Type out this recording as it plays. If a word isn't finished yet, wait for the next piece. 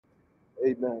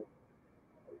Amen.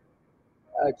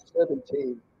 Acts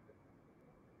 17,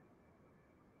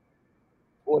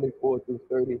 24 through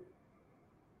 30.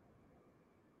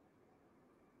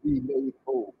 Be made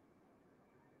whole.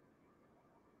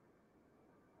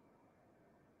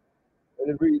 And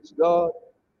it reads, God,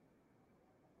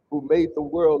 who made the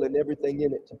world and everything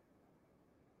in it,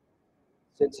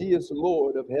 since he is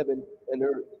Lord of heaven and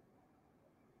earth,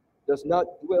 does not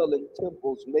dwell in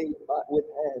temples made with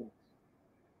hands,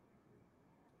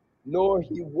 nor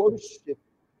he worship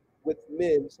with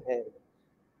men's hands,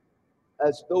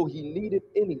 as though he needed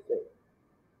anything,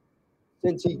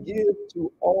 since he gives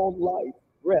to all life,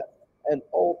 breath, and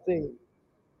all things.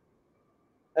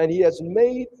 And he has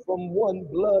made from one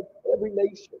blood every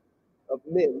nation of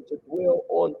men to dwell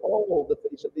on all the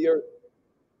face of the earth,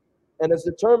 and has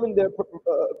determined their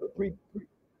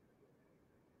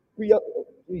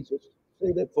Jesus,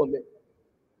 say that for me.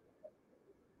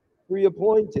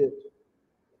 Pre-appointed,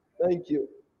 thank you,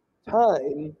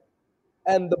 time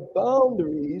and the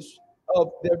boundaries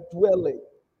of their dwelling,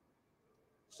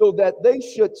 so that they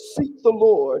should seek the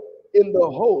Lord in the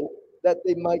hope that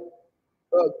they might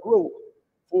grow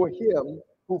for him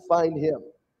who find him.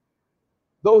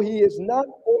 Though he is not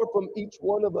far from each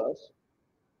one of us.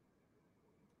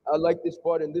 I like this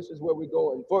part, and this is where we're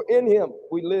going. For in him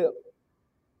we live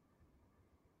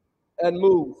and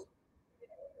move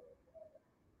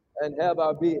and have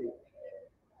our being.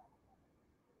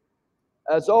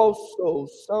 As also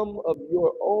some of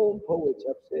your own poets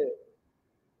have said,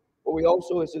 for we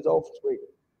also is his offspring.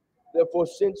 Therefore,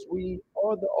 since we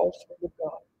are the offspring of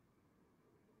God,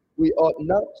 we ought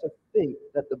not to think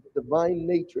that the divine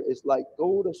nature is like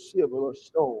gold or silver or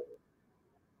stone,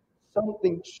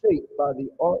 something shaped by the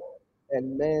art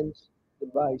and man's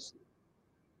devices.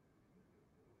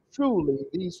 Truly,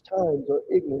 these times are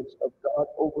ignorance of God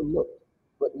overlooked,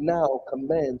 but now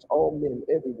commands all men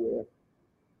everywhere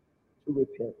to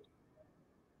repent.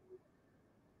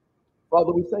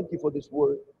 Father, we thank you for this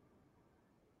word.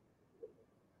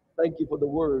 Thank you for the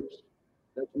words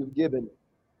that you've given.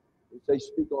 We say,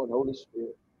 speak on, Holy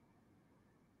Spirit,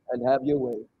 and have your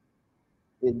way.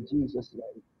 In Jesus'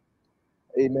 name,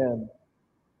 amen.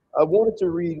 I wanted to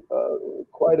read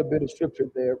quite a bit of scripture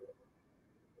there,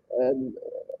 and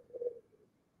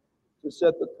to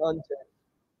set the context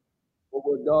for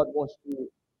where God wants to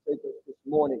take us this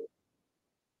morning.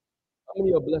 How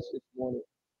many are blessed this morning?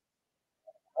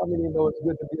 How many know it's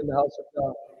good to be in the house of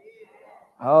God?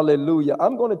 Hallelujah.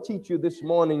 I'm going to teach you this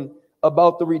morning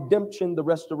about the redemption, the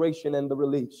restoration, and the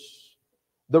release.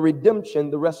 The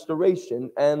redemption, the restoration,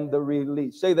 and the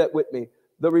release. Say that with me.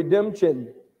 The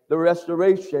redemption, the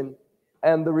restoration,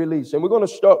 and the release. And we're going to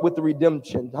start with the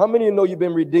redemption. How many of you know you've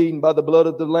been redeemed by the blood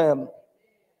of the Lamb?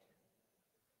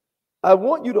 I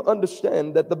want you to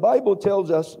understand that the Bible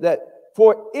tells us that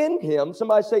for in him,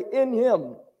 somebody say in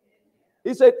him.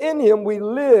 He said in him we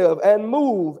live and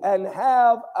move and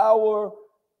have our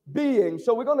being.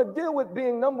 So we're going to deal with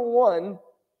being number one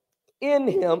in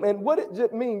him. And what does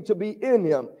it mean to be in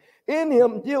him? In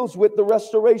him deals with the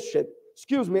restoration.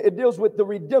 It deals with the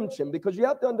redemption, because you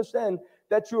have to understand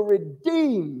that you're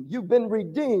redeemed. You've been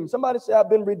redeemed. Somebody say, I've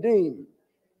been redeemed.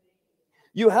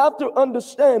 You have to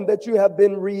understand that you have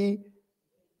been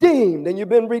redeemed, and you've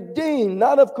been redeemed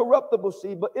not of corruptible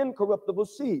seed, but incorruptible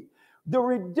seed. The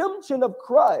redemption of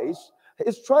Christ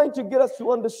is trying to get us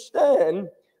to understand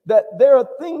that there are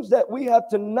things that we have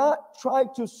to not try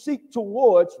to seek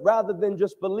towards rather than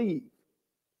just believe.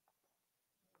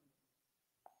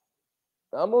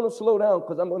 I'm going to slow down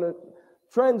because I'm going to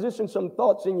transition some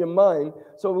thoughts in your mind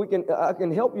so I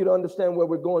can help you to understand where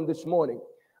we're going this morning.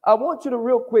 I want you to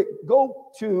real quick go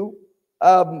to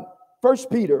 1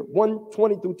 Peter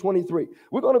 1:20 through 23.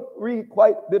 We're going to read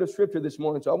quite a bit of scripture this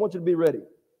morning, so I want you to be ready.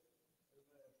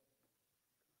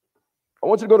 I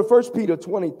want you to go to 1 Peter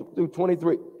 20 through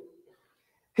 23.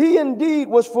 He indeed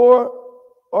was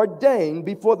foreordained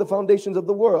before the foundations of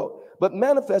the world, but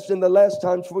manifested in the last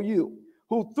times for you,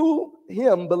 who through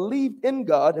him believed in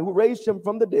God, and who raised him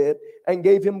from the dead and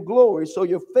gave him glory. So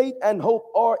your faith and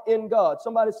hope are in God.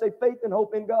 Somebody say faith and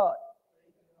hope in God.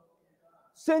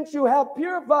 Since you have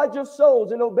purified your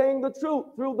souls in obeying the truth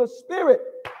through the Spirit,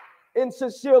 in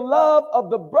sincere love of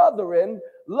the brethren,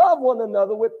 love one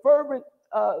another with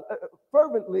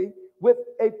fervently with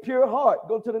a pure heart.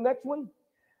 Go to the next one.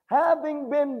 Having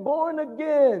been born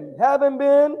again, having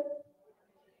been,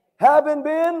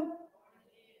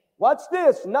 watch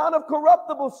this, not of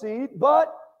corruptible seed,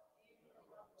 but,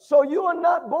 so you are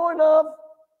not born of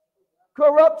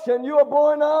corruption, you are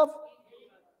born of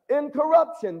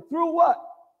incorruption. Through what?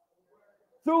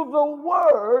 through the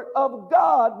word of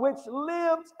God, which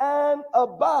lives and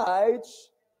abides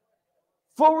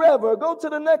forever. Go to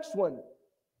the next one.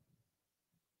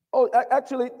 Oh,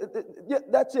 actually, yeah,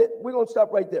 that's it. We're going to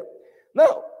stop right there.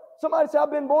 Now, somebody say,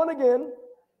 I've been born again,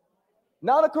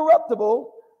 not a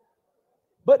corruptible,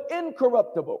 but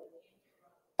incorruptible.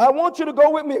 I want you to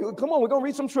go with me. Come on, we're going to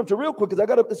read some scripture real quick because I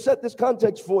got to set this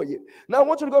context for you. Now, I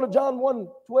want you to go to John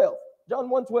 1:12. John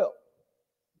 1:12.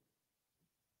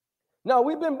 Now,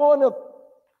 we've been born of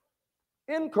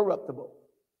incorruptible.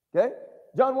 Okay?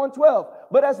 John 1:12.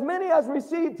 But as many as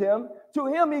received him, to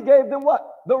him he gave them what?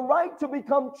 The right to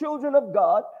become children of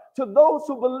God, to those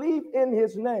who believe in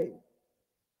his name.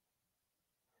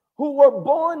 Who were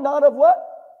born not of what?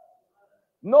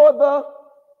 Nor the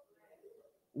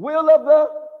will of the,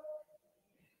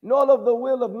 nor of the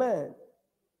will of man,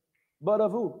 but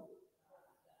of who?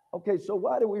 Okay, so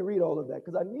why do we read all of that?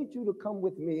 Because I need you to come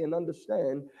with me and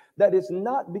understand that it's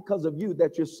not because of you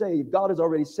that you're saved. God has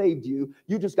already saved you.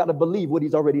 You just got to believe what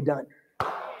he's already done.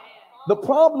 The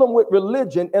problem with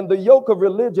religion and the yoke of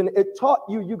religion, it taught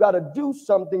you got to do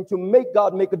something to make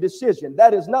God make a decision.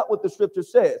 That is not what the scripture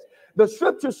says. The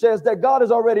scripture says that God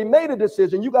has already made a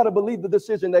decision. You got to believe the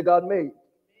decision that God made.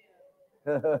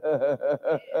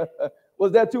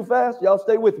 Was that too fast? Y'all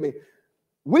stay with me.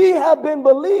 We have been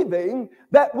believing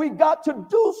that we got to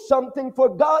do something for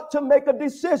God to make a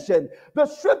decision. The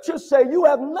scriptures say you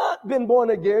have not been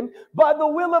born again by the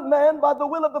will of man, by the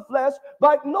will of the flesh,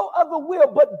 by no other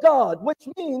will but God, which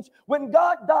means when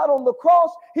God died on the cross,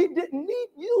 he didn't need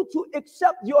you to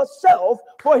accept yourself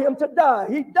for him to die.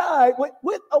 He died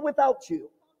with or without you.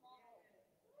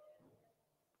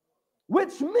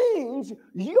 Which means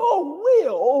your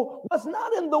will was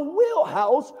not in the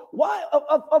wheelhouse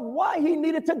of why he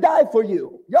needed to die for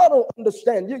you. Y'all don't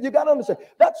understand. You got to understand.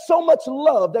 That's so much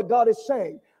love that God is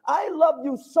saying. I love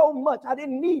you so much. I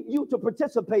didn't need you to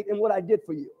participate in what I did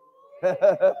for you.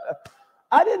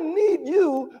 I didn't need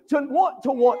you to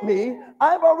want me.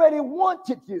 I've already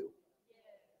wanted you.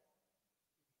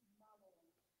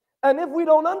 And if we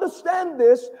don't understand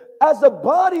this, as a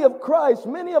body of Christ,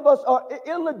 many of us are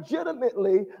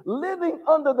illegitimately living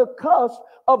under the cusp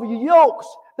of yokes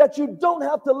that you don't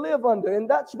have to live under. And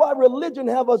that's why religion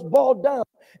have us bogged down.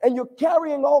 And you're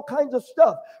carrying all kinds of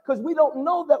stuff because we don't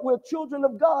know that we're children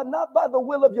of God, not by the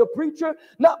will of your preacher,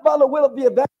 not by the will of the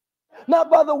evangelist, not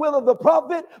by the will of the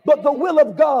prophet, but the will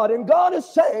of God. And God is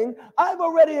saying, I've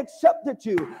already accepted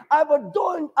you. I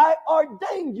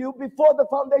ordained you before the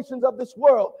foundations of this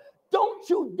world. Don't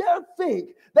you dare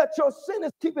think that your sin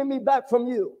is keeping me back from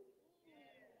you.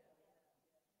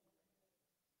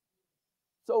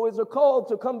 So it's a call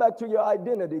to come back to your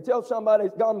identity. Tell somebody,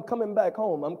 God, I'm coming back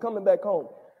home. I'm coming back home.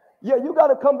 Yeah, you got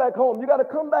to come back home. You got to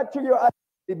come back to your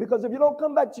identity, because if you don't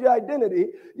come back to your identity,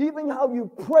 even how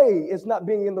you pray is not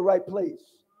being in the right place.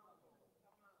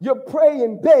 You're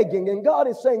praying, begging, and God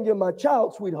is saying, you're my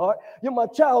child, sweetheart. You're my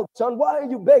child, son. Why are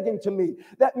you begging to me?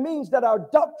 That means that our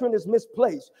doctrine is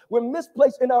misplaced. We're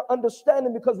misplaced in our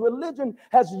understanding because religion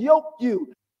has yoked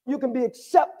you. You can be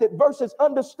accepted versus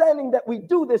understanding that we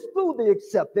do this through the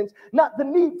acceptance, not the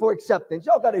need for acceptance.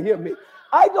 Y'all got to hear me.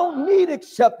 I don't need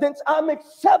acceptance. I'm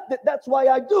accepted. That's why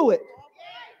I do it.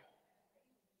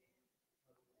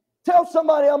 Tell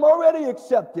somebody I'm already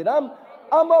accepted. I'm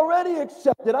already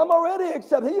accepted. I'm already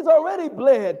accepted. He's already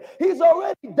bled. He's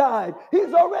already died.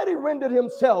 He's already rendered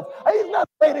himself. He's not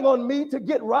waiting on me to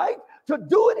get right, to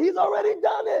do it. He's already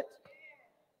done it.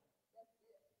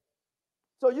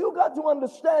 So you got to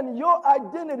understand your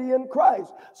identity in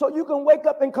Christ so you can wake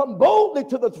up and come boldly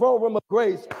to the throne room of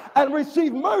grace and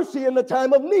receive mercy in the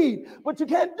time of need. But you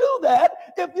can't do that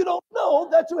if you don't know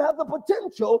that you have the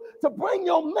potential to bring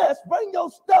your mess, bring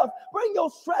your stuff, bring your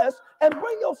stress, and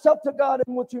bring yourself to God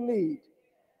in what you need.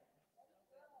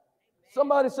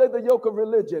 Somebody say the yoke of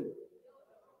religion.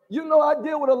 You know, I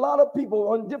deal with a lot of people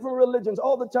on different religions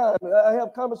all the time. I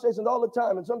have conversations all the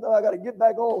time, and sometimes I got to get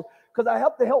back on because I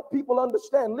have to help people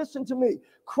understand. Listen to me.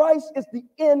 Christ is the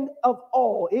end of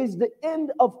all. He's the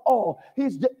end of all.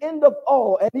 He's the end of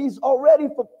all, and he's already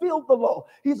fulfilled the law.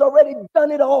 He's already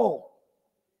done it all.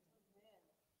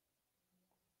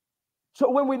 So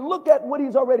when we look at what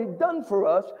he's already done for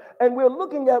us, and we're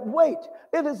looking at, wait,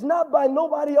 it is not by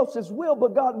nobody else's will,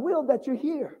 but God's will that you're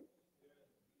here.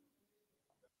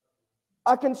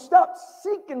 I can stop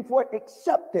seeking for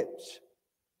acceptance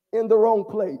in the wrong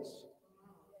place.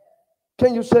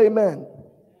 Can you say amen?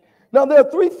 Now, there are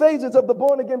three phases of the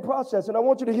born again process, and I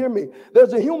want you to hear me.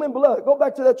 There's a human blood. Go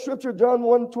back to that scripture, John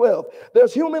 1:12.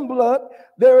 There's human blood.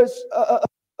 There is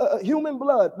human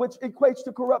blood, which equates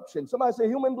to corruption. Somebody say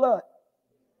human blood.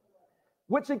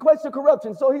 which equates to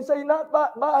corruption. So he say not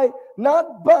by,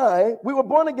 we were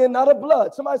born again, not of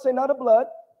blood. Somebody say not of blood.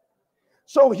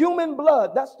 So human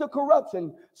blood, that's the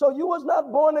corruption. So you was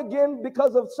not born again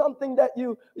because of something that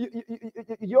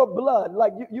your blood,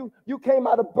 like you came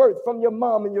out of birth from your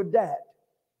mom and your dad.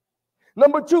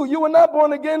 Number two, you were not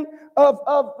born again of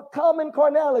common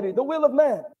carnality, the will of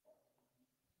man.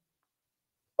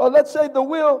 Or let's say the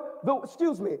will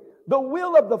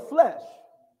of the flesh.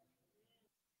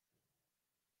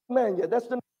 Man, yeah, that's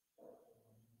the.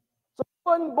 So you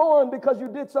weren't born because you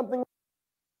did something,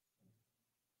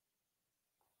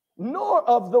 nor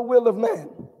of the will of man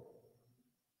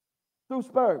through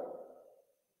sperm.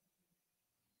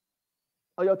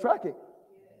 Are y'all tracking?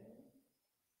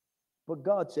 But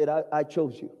God said, I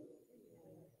chose you.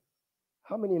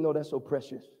 How many know that's so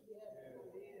precious?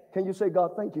 Can you say,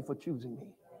 God, thank you for choosing me?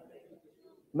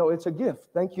 No, it's a gift.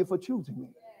 Thank you for choosing me.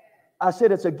 I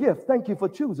said it's a gift. Thank you for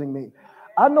choosing me.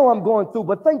 I know I'm going through,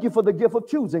 but thank you for the gift of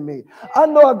choosing me. I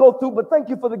know I go through, but thank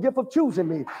you for the gift of choosing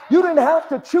me. You didn't have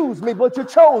to choose me, but you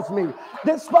chose me.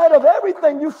 Despite of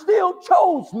everything, you still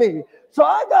chose me. So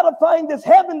I got to find this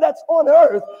heaven that's on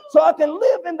earth so I can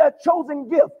live in that chosen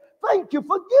gift. Thank you.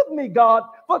 Forgive me, God,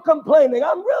 for complaining.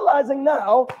 I'm realizing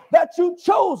now that you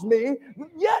chose me,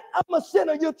 yet I'm a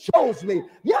sinner. You chose me.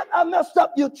 Yet I messed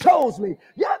up. You chose me.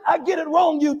 Yet I get it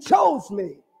wrong. You chose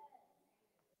me.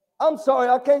 I'm sorry,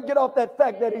 I can't get off that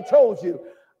fact that he chose you.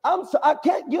 I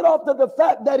can't get off to the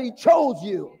fact that he chose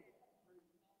you.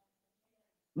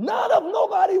 Not of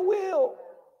nobody will.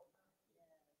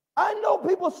 I know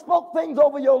people spoke things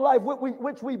over your life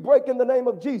which we break in the name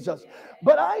of Jesus.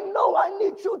 But I know I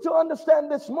need you to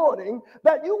understand this morning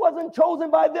that you wasn't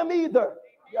chosen by them either.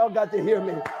 Y'all got to hear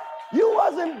me. You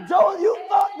wasn't chosen.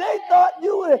 They thought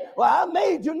you were. Well, I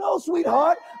made you. No,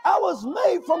 sweetheart. I was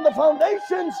made from the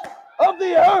foundations of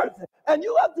the earth. And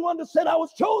you have to understand I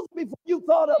was chosen before you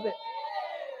thought of it.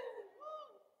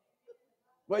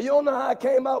 Well, you don't know how I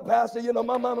came out, Pastor. You know,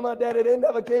 my mama and my daddy, they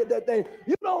never cared that thing.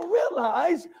 You don't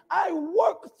realize I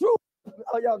worked through.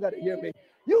 Oh, y'all got to hear me.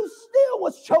 You still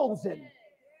was chosen.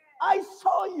 I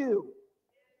saw you.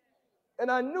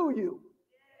 And I knew you.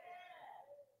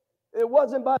 It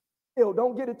wasn't by their will.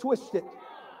 Don't get it twisted.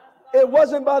 It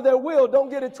wasn't by their will. Don't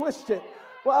get it twisted.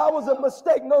 Well, I was a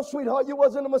mistake. No, sweetheart, you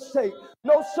wasn't a mistake.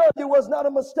 No, sir, you was not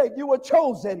a mistake. You were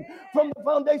chosen from the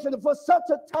foundation for such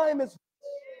a time as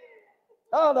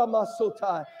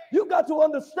you got to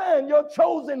understand your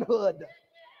chosenhood.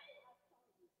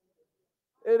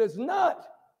 It is not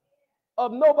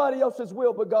of nobody else's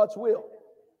will but God's will.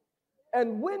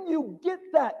 And when you get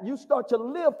that, you start to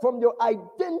live from your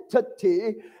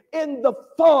identity in the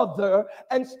Father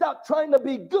and stop trying to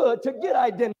be good to get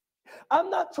identity. I'm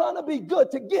not trying to be good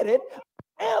to get it.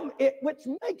 I am it, which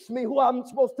makes me who I'm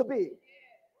supposed to be.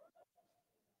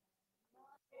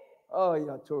 Oh,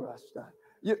 yeah, Turasta.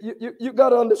 You got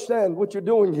to understand what you're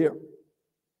doing here.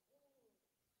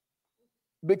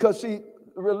 Because, see,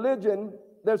 religion,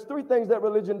 there's three things that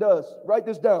religion does. Write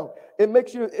this down. It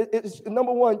makes you, it's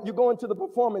number one, you go into the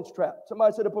performance trap.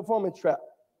 Somebody said a performance trap.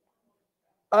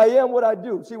 I am what I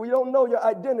do. See, when you don't know your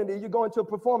identity, you go into a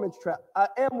performance trap. I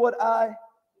am what I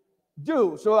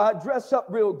do. So I dress up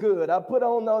real good. I put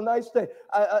on a nice thing.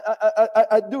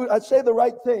 I say the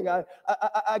right thing. I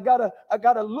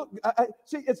gotta look.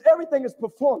 See, it's everything is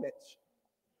performance.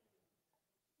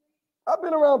 I've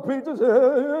been around preachers.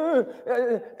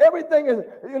 Everything is,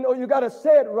 you gotta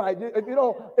say it right. If you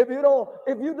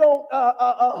don't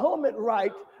hum it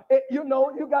right,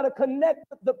 you gotta connect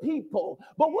with the people.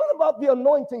 But what about the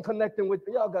anointing connecting with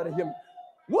y'all? Gotta hear me.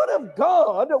 What if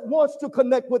God wants to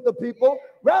connect with the people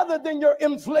rather than your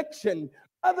infliction,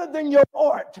 rather than your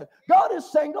art? God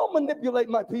is saying, don't manipulate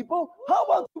my people. How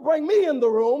about you bring me in the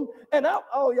room and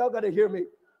y'all got to hear me.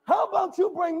 How about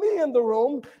you bring me in the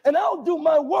room and I'll do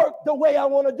my work the way I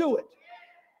want to do it?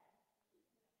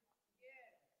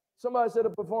 Somebody said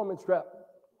a performance trap.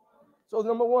 So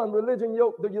number one,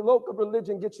 the yoke of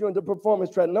religion gets you into performance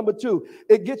trap. Number two,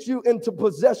 it gets you into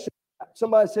possession trap.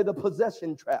 Somebody said the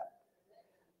possession trap.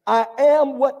 I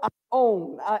am what I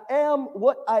own. I am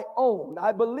what I own.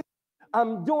 I believe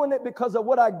I'm doing it because of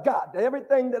what I got,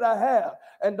 everything that I have.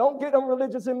 And don't get them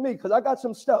religious in me because I got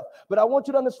some stuff. But I want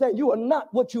you to understand you are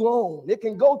not what you own. It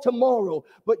can go tomorrow,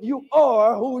 but you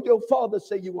are who your father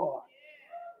say you are.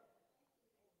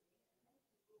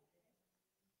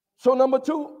 So number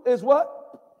two is what?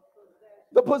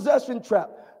 The possession trap.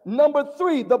 Number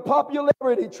three, the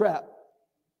popularity trap.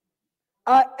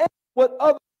 I am what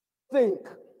others think.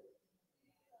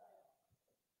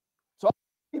 So I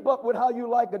keep up with how you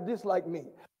like or dislike me.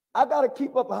 I got to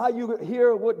keep up how you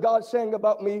hear what God's saying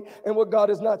about me and what God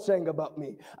is not saying about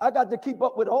me. I got to keep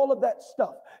up with all of that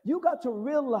stuff. You got to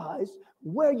realize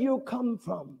where you come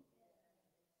from.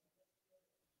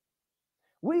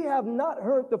 We have not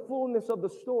heard the fullness of the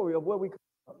story of where we come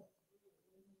from.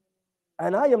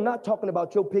 And I am not talking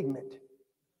about your pigment.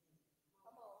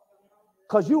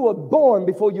 Because you were born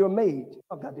before you were made.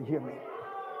 I've got to hear me.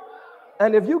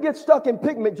 And if you get stuck in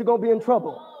pigment, you're going to be in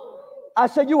trouble. I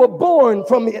said you were born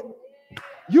from it.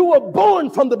 You were born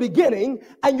from the beginning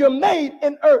and you're made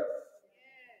in earth.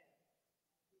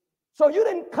 So you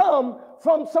didn't come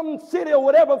from some city or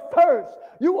whatever first.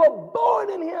 You were born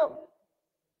in him.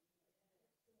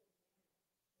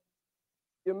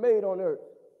 You're made on earth.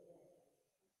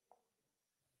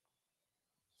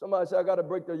 Somebody said, I got to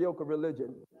break the yoke of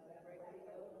religion.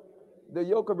 The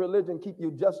yoke of religion keeps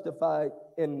you justified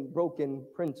in broken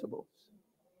principles.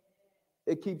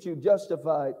 It keeps you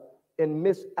justified in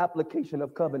misapplication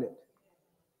of covenant.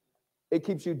 It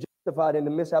keeps you justified in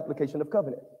the misapplication of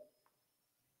covenant.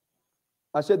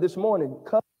 I said this morning,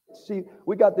 covenant, see,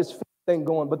 we got this thing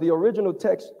going, but the original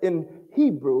text in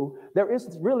Hebrew, there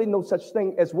is really no such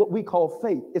thing as what we call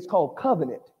faith. It's called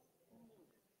covenant.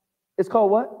 It's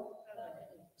called what?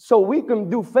 So we can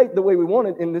do faith the way we want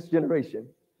it in this generation.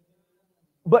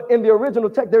 But in the original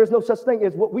text, there is no such thing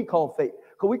as what we call faith.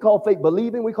 Because we call faith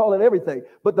believing, we call it everything.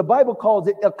 But the Bible calls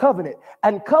it a covenant.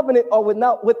 And covenant are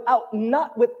not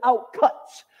without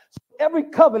cuts. So every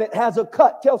covenant has a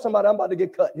cut. Tell somebody I'm about to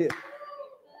get cut here.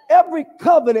 Every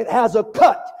covenant has a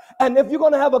cut. And if you're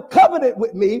going to have a covenant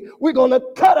with me, we're going to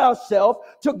cut ourselves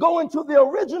to go into the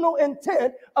original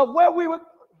intent of where we were.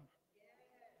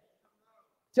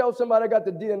 Tell somebody I got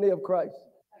the DNA of Christ.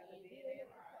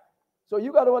 So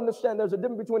you got to understand there's a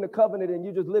difference between a covenant and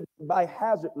you just live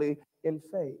haphazardly in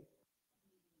faith.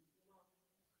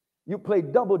 You play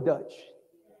double dutch.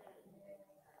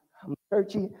 I'm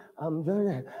churchy,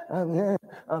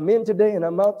 I'm in today and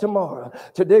I'm out tomorrow.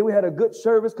 Today we had a good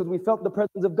service because we felt the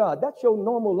presence of God. That's your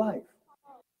normal life.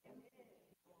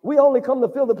 We only come to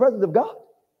feel the presence of God.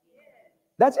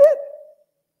 That's it.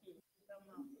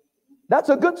 That's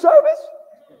a good service.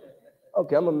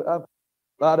 Okay, I'm a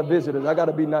lot of visitors. I got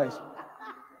to be nice.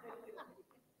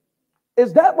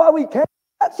 Is that why we came?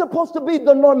 That's supposed to be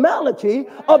the normality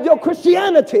of your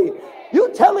Christianity.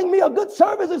 You telling me a good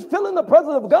service is feeling the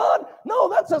presence of God? No,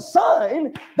 that's a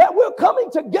sign that we're coming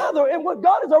together in what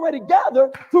God has already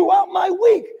gathered throughout my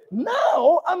week.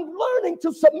 Now I'm learning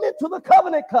to submit to the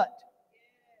covenant cut.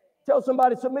 Tell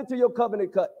somebody, submit to your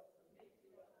covenant cut.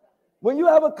 When you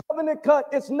have a covenant cut,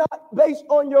 it's not based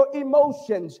on your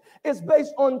emotions. It's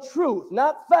based on truth,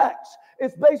 not facts.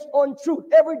 It's based on truth.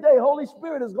 Every day, Holy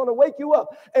Spirit is going to wake you up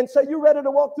and say, you ready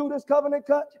to walk through this covenant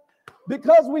cut?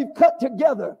 Because we've cut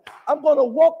together, I'm going to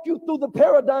walk you through the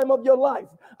paradigm of your life.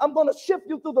 I'm going to shift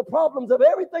you through the problems of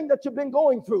everything that you've been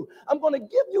going through. I'm going to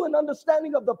give you an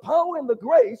understanding of the power and the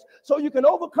grace so you can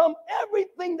overcome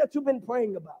everything that you've been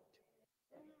praying about.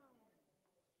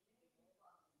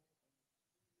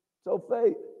 So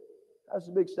faith has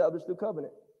to be established through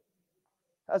covenant.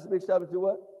 Has to be established through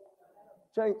what?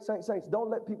 Saints, don't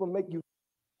let people make you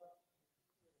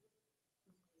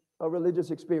a religious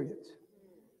experience.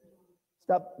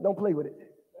 Stop, don't play with it.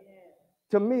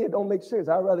 To me, it don't make sense.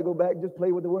 I'd rather go back and just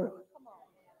play with the world.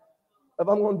 If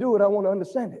I'm going to do it, I want to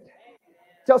understand it.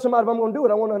 Tell somebody if I'm going to do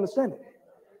it, I want to understand it.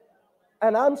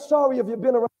 And I'm sorry if you've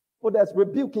been around people that's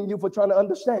rebuking you for trying to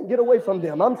understand. Get away from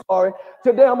them. I'm sorry.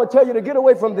 Today, I'm going to tell you to get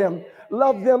away from them.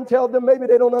 Love them. Tell them maybe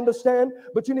they don't understand,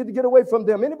 but you need to get away from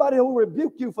them. Anybody who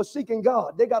rebuke you for seeking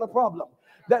God, they got a problem.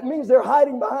 That means they're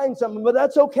hiding behind something, but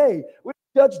that's okay. We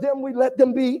judge them. We let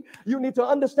them be. You need to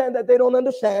understand that they don't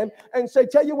understand and say,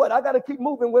 tell you what, I got to keep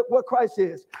moving with what Christ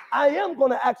is. I am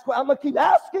going to ask. I'm going to keep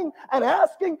asking and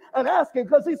asking and asking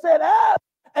because he said, ask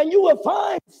and you will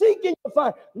find. Seek and you'll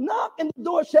find. Knock and the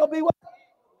door shall be what?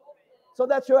 So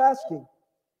that's your asking.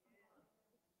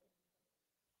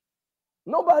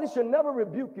 Nobody should never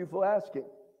rebuke you for asking.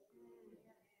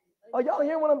 Are y'all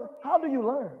hearing what I'm? How do you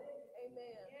learn? Amen.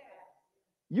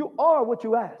 You are what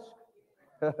you ask.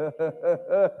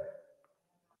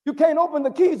 You can't open the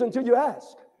keys until you ask.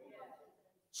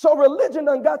 So religion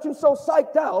done got you so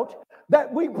psyched out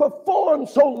that we perform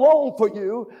so long for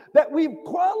you that we've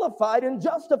qualified and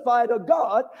justified a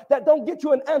God that don't get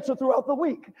you an answer throughout the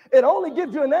week. It only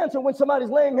gives you an answer when somebody's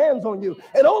laying hands on you.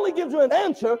 It only gives you an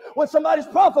answer when somebody's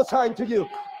prophesying to you.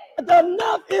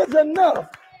 Enough is enough.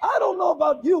 I don't know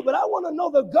about you, but I want to know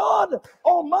the God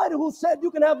Almighty who said you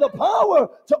can have the power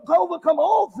to overcome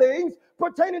all things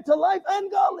pertaining to life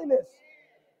and godliness.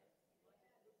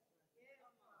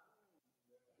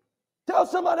 Tell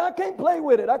somebody, I can't play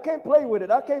with it. I can't play with it.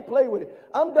 I can't play with it.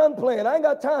 I'm done playing. I ain't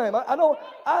got time.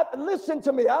 Listen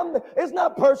to me. It's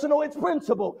not personal. It's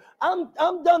principle. I'm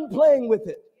done playing with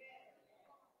it.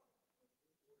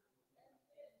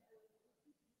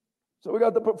 So we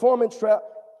got the performance trap.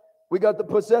 We got the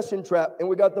possession trap. And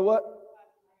we got the what?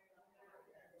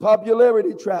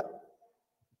 Popularity trap.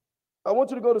 I want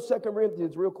you to go to 2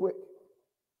 Corinthians real quick,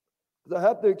 because I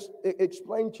have to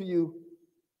explain to you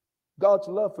God's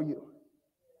love for you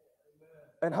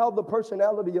and how the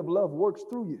personality of love works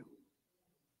through you.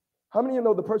 How many of you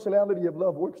know the personality of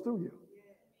love works through you?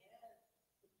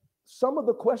 Some of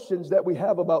the questions that we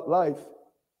have about life,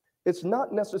 it's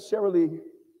not necessarily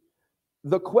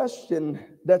the question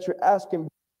that you're asking,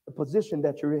 the position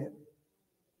that you're in.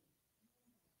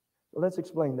 Let's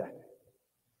explain that.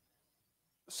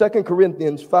 2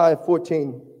 Corinthians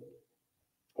 5:14.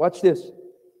 Watch this.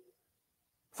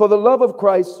 For the love of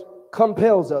Christ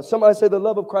compels us. Somebody say the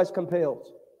love of Christ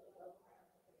compels.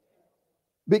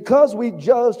 Because we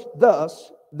judged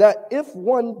thus, that if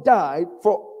one died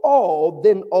for all,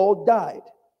 then all died.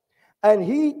 And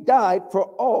he died for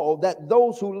all, that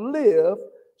those who live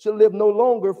should live no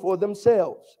longer for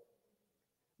themselves,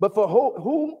 but for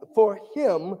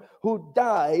him who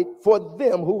died for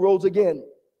them who rose again.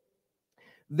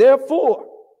 Therefore,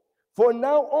 for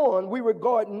now on, we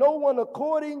regard no one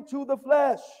according to the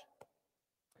flesh.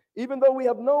 Even though we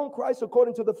have known Christ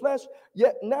according to the flesh,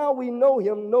 yet now we know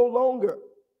him no longer.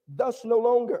 Thus no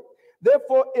longer.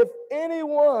 Therefore, if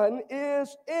anyone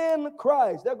is in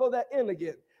Christ, there go that in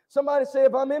again. Somebody say,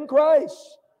 if I'm in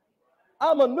Christ,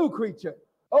 I'm a new creature.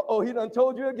 Uh-oh, he done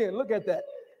told you again. Look at that.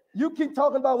 You keep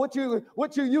talking about what you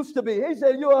used to be. He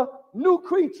said you're a new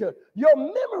creature. Your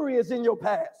memory is in your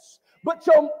past. But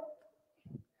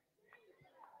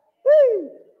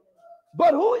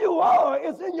who you are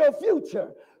is in your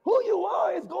future. Who you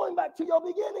are is going back to your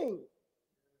beginning.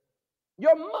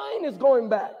 Your mind is going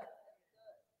back.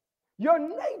 Your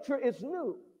nature is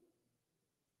new.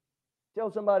 Tell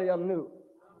somebody I'm new.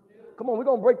 Come on, we're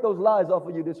going to break those lies off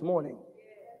of you this morning.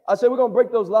 I said we're going to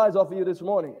break those lies off of you this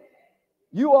morning.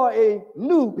 You are a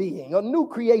new being, a new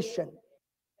creation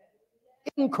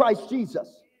in Christ Jesus.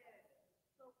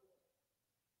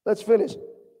 Let's finish.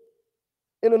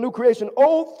 In a new creation,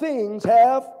 old things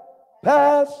have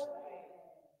passed.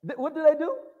 What do they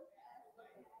do?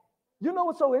 You know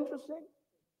what's so interesting?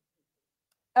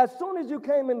 As soon as you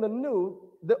came in the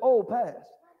new, the old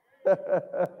passed.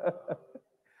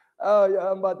 Oh,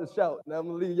 yeah, I'm about to shout. Now I'm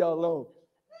going to leave y'all alone.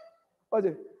 Watch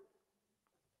it.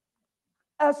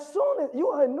 As soon as you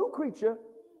are a new creature,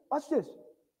 watch this.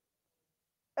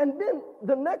 And then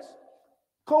the next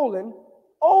colon,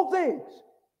 old things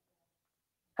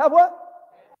have what?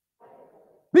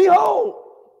 Behold,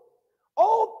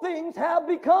 all things have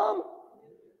become.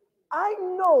 I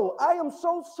know, I am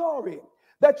so sorry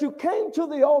that you came to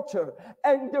the altar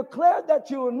and declared that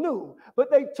you were new,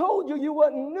 but they told you you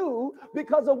weren't new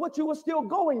because of what you were still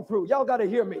going through. Y'all got to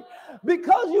hear me.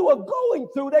 Because you were going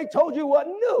through, they told you weren't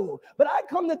new. But I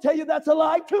come to tell you that's a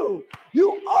lie too.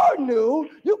 You are new.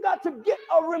 You got to get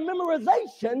a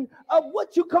memorization of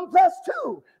what you confessed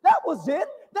to. That was it.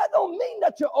 That don't mean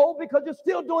that you're old because you're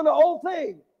still doing the old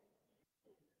thing.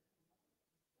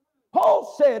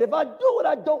 Paul said, if I do what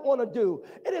I don't want to do,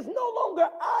 it is no longer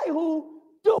I who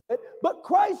do it, but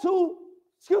Christ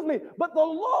but the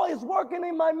law is working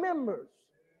in my members.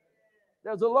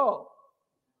 There's a law.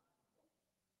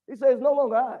 He says, no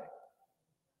longer I.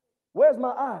 Where's my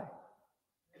eye?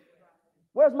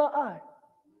 Where's my eye?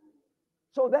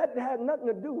 So that had nothing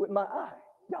to do with my eye.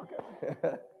 Y'all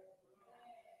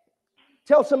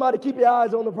tell somebody, keep your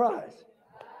eyes on the prize.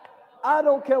 I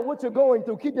don't care what you're going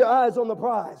through. Keep your eyes on the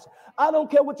prize. I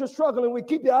don't care what you're struggling with.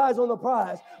 Keep your eyes on the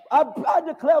prize. I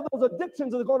declare those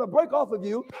addictions are going to break off of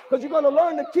you because you're going to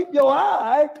learn to keep your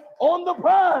eye on the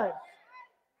prize.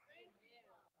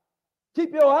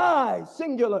 Keep your eye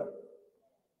singular.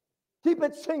 Keep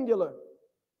it singular.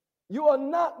 You are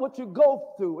not what you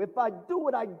go through. If I do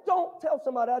what I don't, tell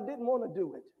somebody I didn't want to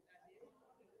do it.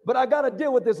 But I got to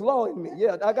deal with this law in me.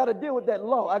 Yeah, I got to deal with that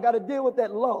law. I got to deal with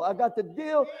that law. I got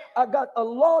a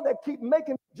law that keep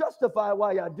making me justify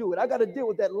why I do it. I got to deal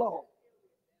with that law.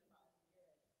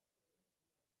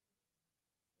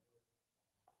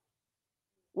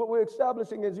 What we're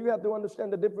establishing is you have to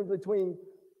understand the difference between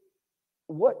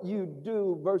what you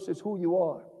do versus who you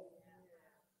are.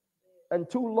 And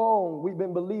too long we've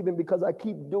been believing because I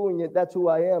keep doing it, that's who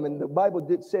I am. And the Bible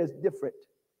says different.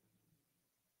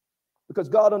 Because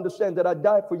God understands that I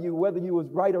died for you, whether you was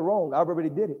right or wrong. I've already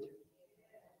did it.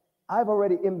 I've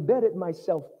already embedded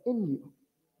myself in you.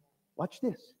 Watch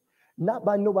this. Not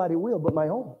by nobody will, but my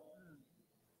own.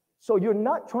 So you're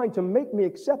not trying to make me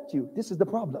accept you. This is the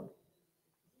problem.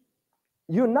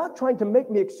 You're not trying to make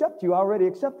me accept you. I already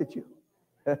accepted you.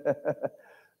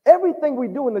 Everything we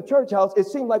do in the church house, it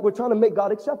seems like we're trying to make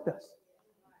God accept us,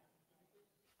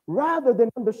 rather than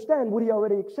understand what he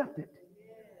already accepted.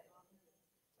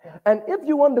 And if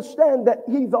you understand that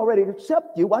he's already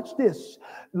accepted you, watch this.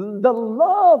 The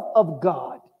love of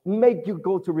God make you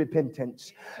go to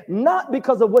repentance, not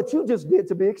because of what you just did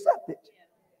to be accepted.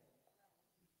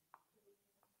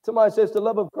 Somebody says the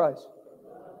love of Christ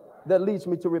that leads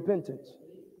me to repentance,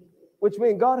 which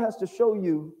means God has to show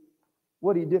you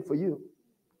what he did for you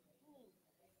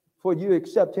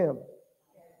accept him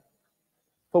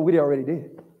for what he already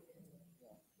did,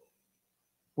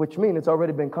 which means it's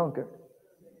already been conquered.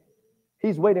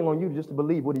 He's waiting on you just to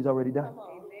believe what he's already done.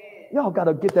 Y'all got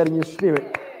to get that in your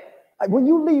spirit. When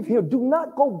you leave here, do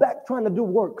not go back trying to do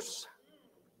works.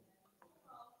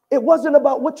 It wasn't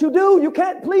about what you do. You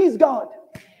can't please God.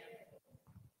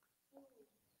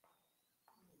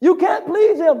 You can't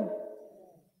please him.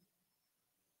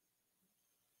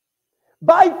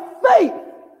 By faith.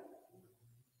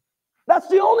 That's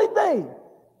the only thing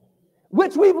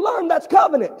which we've learned that's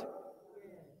covenant.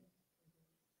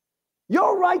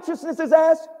 Your righteousness is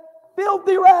as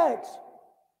filthy rags.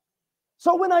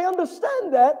 So when I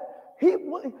understand that,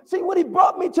 what he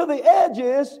brought me to the edge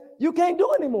is you can't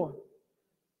do anymore.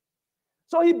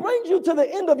 So he brings you to the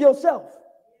end of yourself.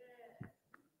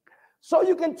 So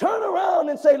you can turn around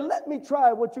and say, let me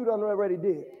try what you done already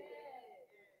did.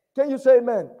 Can you say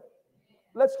amen?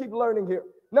 Let's keep learning here.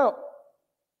 Now,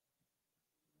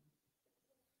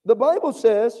 the Bible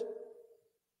says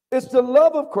it's the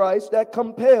love of Christ that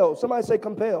compels. Somebody say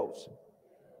compels.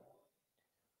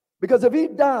 Because if he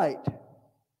died,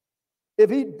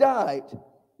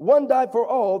 one died for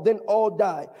all, then all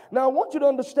died. Now I want you to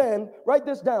understand, write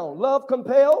this down. Love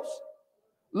compels,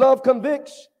 love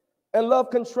convicts, and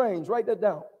love constrains. Write that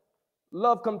down.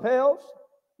 Love compels,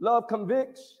 love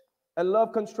convicts, and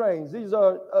love constrains. These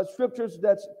are scriptures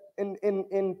that's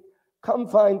in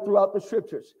confined throughout the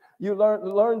scriptures. You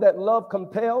learn that love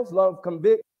compels, love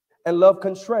convicts, and love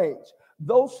constrains.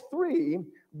 Those three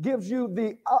gives you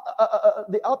the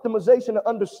optimization of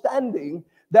understanding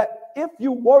that if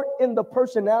you work in the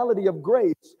personality of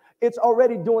grace, it's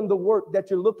already doing the work that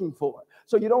you're looking for.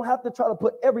 So you don't have to try to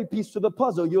put every piece to the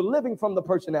puzzle. You're living from the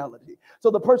personality. So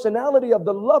the personality of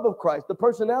the love of Christ, the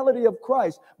personality of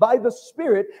Christ by the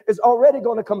Spirit is already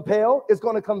going to compel, it's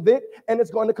going to convict, and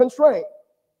it's going to constrain.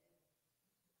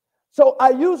 So I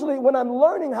usually, when I'm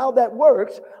learning how that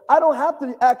works, I don't have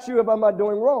to ask you if I'm not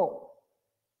doing wrong.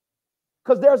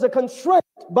 Because there's a constraint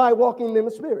by walking in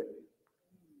the Spirit.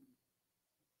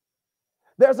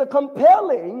 There's a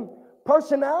compelling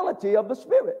personality of the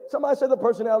Spirit. Somebody say the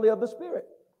personality of the Spirit.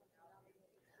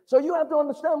 So you have to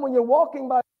understand when you're walking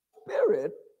by the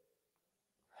Spirit,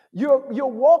 you're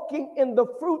walking in the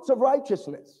fruits of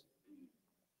righteousness.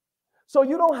 So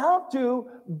you don't have to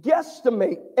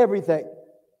guesstimate everything.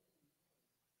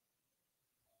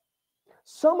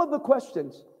 Some of the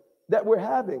questions that we're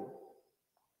having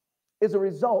is a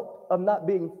result of not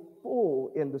being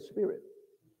full in the Spirit.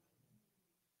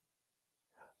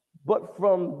 But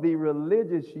from the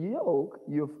religious yoke,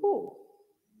 you're full.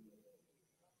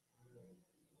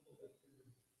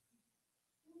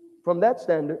 From that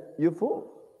standard, you're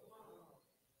full.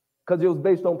 Because it was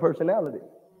based on personality.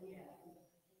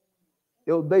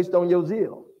 It was based on your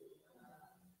zeal.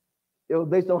 It was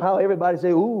based on how everybody say,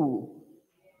 ooh.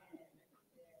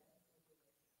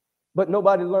 But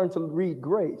nobody learned to read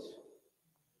grace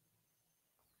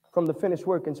from the finished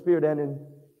work in spirit and in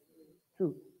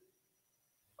truth.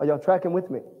 Are y'all tracking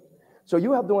with me? So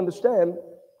you have to understand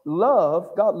love.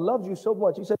 God loves you so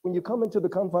much. He said, when you come into the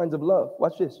confines of love,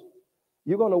 watch this.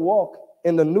 You're going to walk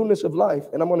in the newness of life.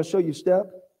 And I'm going to show you step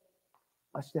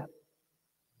by step.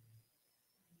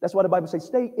 That's why the Bible says,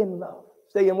 stay in love.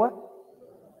 Stay in what?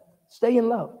 Stay in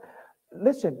love.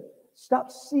 Listen, stop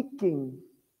seeking.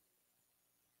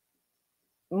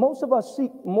 Most of us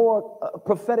seek more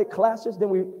prophetic classes than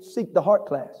we seek the heart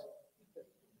class.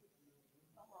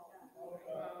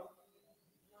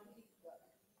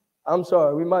 I'm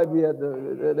sorry, we might be at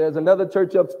there's another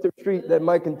church up the street that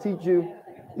might can teach you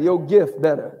your gift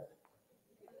better.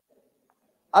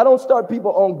 I don't start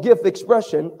people on gift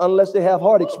expression unless they have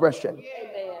heart expression.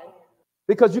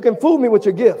 Because you can fool me with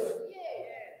your gift,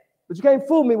 but you can't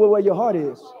fool me with where your heart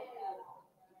is.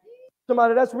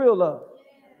 Somebody, that's real love.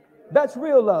 That's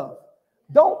real love.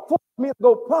 Don't force me to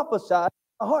go prophesy,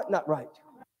 my heart not right.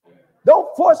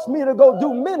 Don't force me to go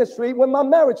do ministry when my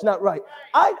marriage not right.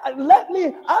 I'm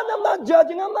not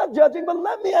judging, but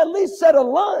let me at least set a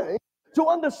line to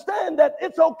understand that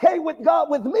it's okay with God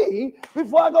with me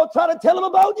before I go try to tell him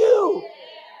about you.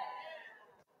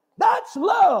 That's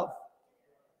love.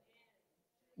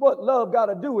 What love got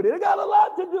to do with it? It got a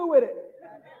lot to do with it.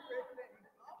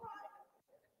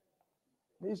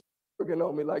 He's working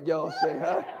on me like y'all say,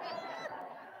 huh?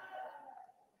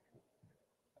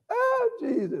 Oh,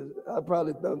 Jesus. I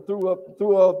probably threw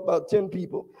off about 10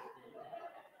 people.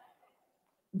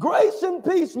 Grace and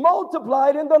peace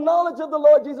multiplied in the knowledge of the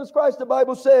Lord Jesus Christ, the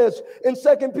Bible says in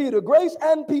 2 Peter. Grace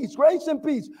and peace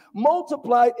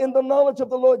multiplied in the knowledge of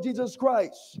the Lord Jesus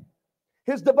Christ.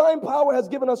 His divine power has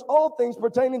given us all things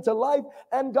pertaining to life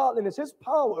and godliness. His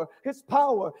power.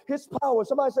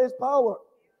 Somebody say his power.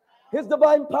 His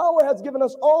divine power has given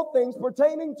us all things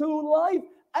pertaining to life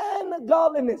and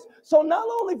godliness. So not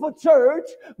only for church,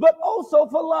 but also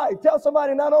for life. Tell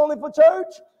somebody, not only for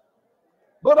church,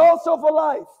 but also for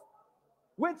life.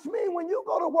 Which means when you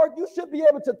go to work, you should be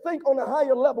able to think on a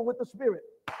higher level with the Spirit.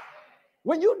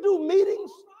 When you do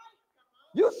meetings,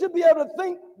 you should be able to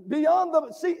think beyond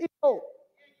the CEO.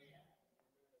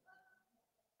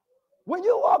 When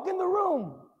you walk in the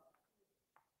room,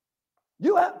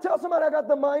 you have tell somebody, I got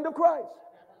the mind of Christ.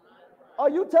 Are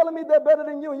you telling me they're better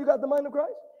than you and you got the mind of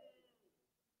Christ?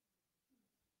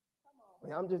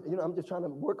 I'm just trying to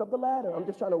work up the ladder. No.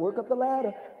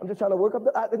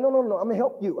 I'm gonna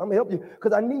help you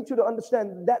because I need you to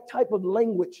understand that type of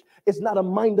language is not a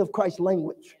mind of Christ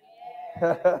language.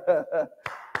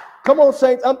 Come on,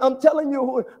 saints. I'm telling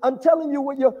you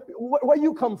where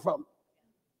you come from.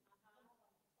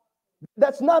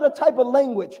 That's not a type of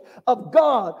language of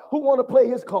God who want to play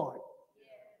his card.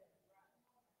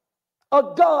 A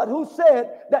God who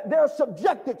said that they're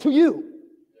subjected to you.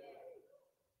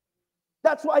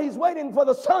 That's why he's waiting for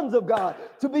the sons of God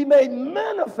to be made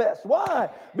manifest. Why?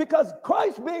 Because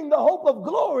Christ, being the hope of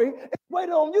glory, is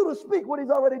waiting on you to speak what he's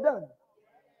already done.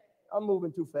 I'm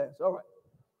moving too fast. All right.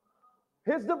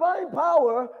 His divine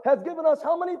power has given us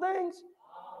how many things?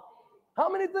 How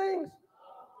many things?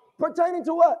 Pertaining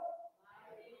to what?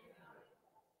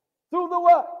 Through the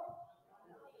what?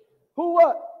 Who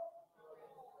what?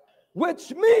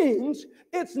 Which means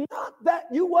it's not that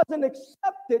you wasn't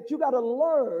accepted. You got to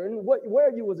learn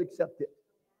where you was accepted.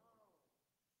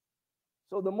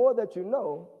 So the more that you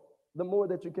know, the more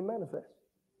that you can manifest.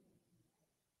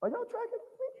 Are y'all tracking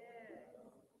with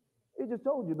me? He just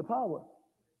told you the power.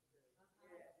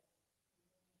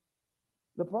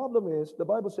 The problem is, the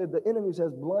Bible said the enemy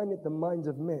has blinded the minds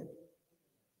of men.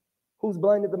 Who's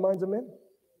blinded the minds of men?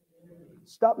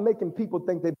 Stop making people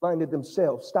think they blinded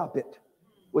themselves. Stop it.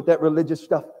 With that religious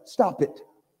stuff. Stop it.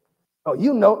 Oh,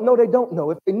 you know. No, they don't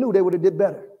know. If they knew, they would have did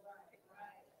better.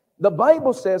 The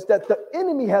Bible says that the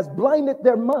enemy has blinded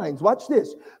their minds. Watch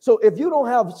this. So if you don't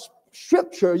have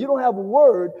scripture, you don't have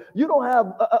word, you don't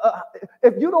have,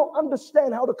 if you don't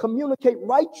understand how to communicate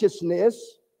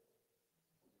righteousness,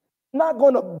 not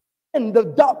going to bend the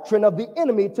doctrine of the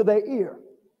enemy to their ear.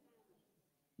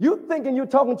 You thinking you're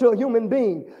talking to a human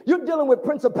being. You're dealing with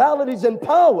principalities and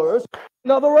powers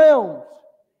in other realms.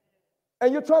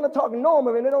 And you're trying to talk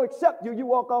normal and they don't accept you, you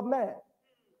walk off mad.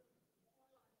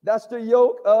 That's the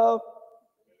yoke of,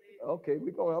 okay,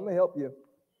 I'm going to help you.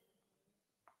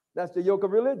 That's the yoke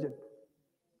of religion.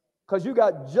 Because you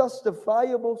got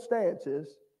justifiable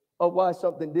stances of why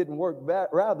something didn't work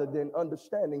rather than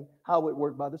understanding how it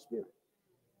worked by the Spirit.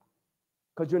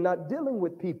 Because you're not dealing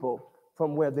with people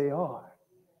from where they are.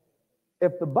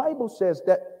 If the Bible says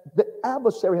that the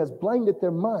adversary has blinded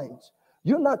their minds,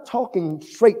 you're not talking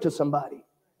straight to somebody.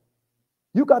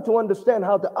 You got to understand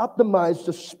how to optimize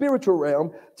the spiritual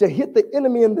realm to hit the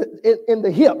enemy in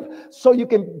the hip so you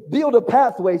can build a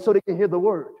pathway so they can hear the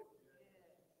word.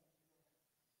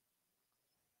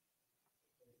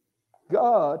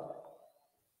 God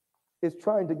is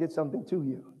trying to get something to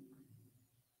you.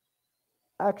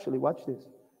 Actually, watch this.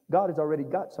 God has already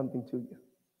got something to you.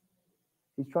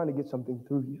 He's trying to get something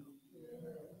through you.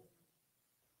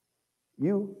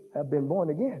 You have been born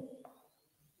again.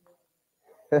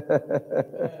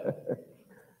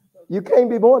 You can't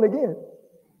be born again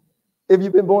if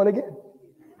you've been born again.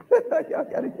 Y'all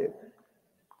gotta get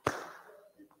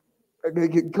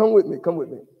it. Come with me.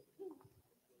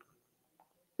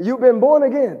 You've been born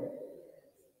again.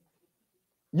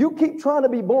 You keep trying to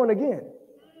be born again.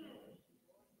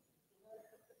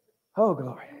 Oh,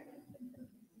 glory.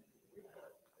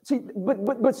 See,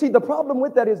 but see, the problem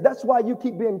with that is that's why you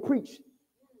keep being preached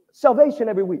salvation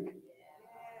every week.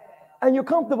 And you're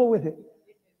comfortable with it.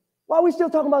 Why are we still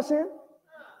talking about sin?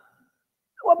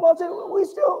 What Paul said,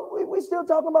 we still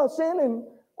talking about sin, and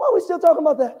why are we still talking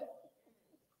about that?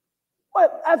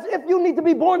 What? As if you need to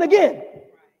be born again.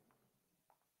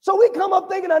 So we come up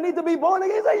thinking I need to be born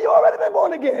again. He said, you already been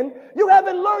born again. You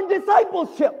haven't learned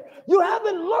discipleship. You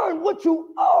haven't learned what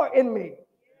you are in me.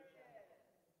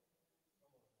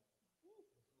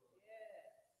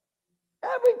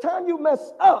 Every time you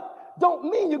mess up,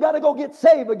 don't mean you got to go get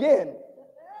saved again.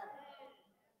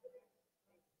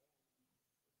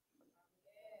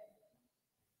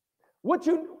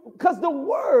 Because the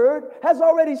word has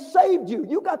already saved you.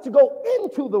 You got to go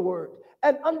into the word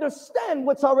and understand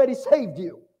what's already saved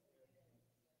you.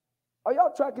 Are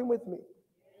y'all tracking with me?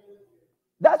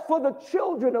 That's for the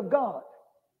children of God.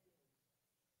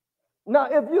 Now,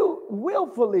 if you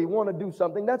willfully want to do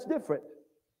something, that's different.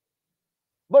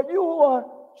 But you are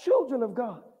children of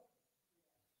God.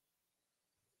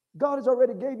 God has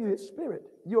already gave you his spirit.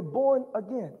 You're born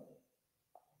again.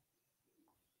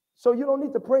 So you don't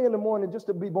need to pray in the morning just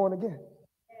to be born again.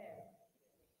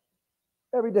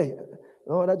 Every day.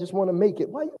 Lord, I just want to make it.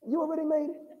 Why? You already made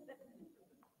it.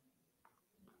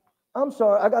 I'm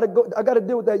sorry. I got to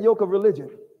deal with that yoke of religion.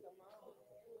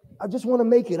 I just want to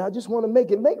make it. I just want to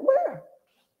make it. Make where?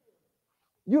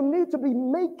 You need to be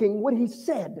making what he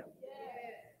said.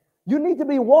 You need to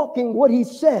be walking what he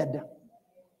said.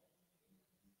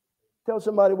 Tell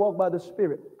somebody, walk by the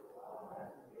Spirit.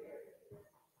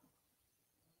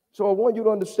 So I want you to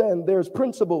understand there's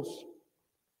principles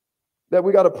that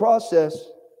we got to process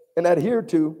and adhere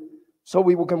to so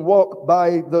we can walk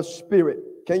by the Spirit.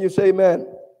 Can you say amen?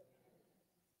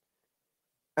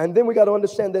 And then we got to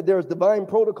understand that there's divine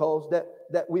protocols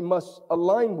that we must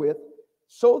align with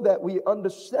so that we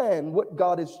understand what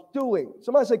God is doing.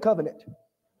 Somebody say covenant.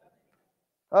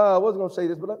 I wasn't going to say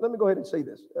this, but let me go ahead and say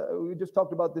this. We just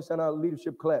talked about this in our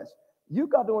leadership class. You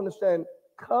got to understand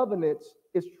covenants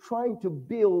is trying to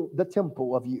build the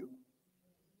temple of you.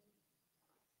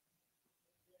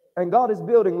 And God is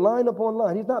building line upon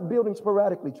line. He's not building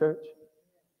sporadically, church.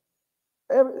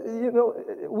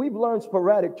 We've learned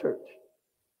sporadic church.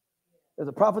 There's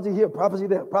a prophecy here, prophecy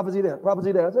there, prophecy there,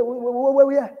 prophecy there. I said, where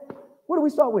we at? Where do we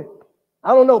start with?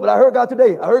 I don't know, but I heard God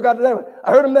today. I heard God that way.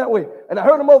 I heard him that way. And I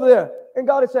heard him over there. And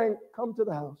God is saying, come to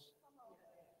the house.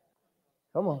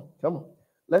 Come on, come on.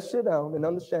 Let's sit down and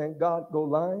understand God go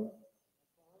line.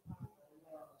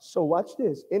 So watch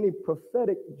this. Any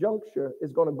prophetic juncture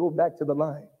is going to go back to the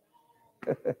line.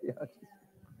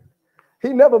 He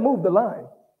never moved the line.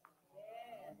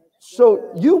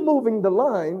 So you moving the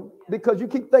line because you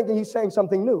keep thinking he's saying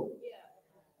something new.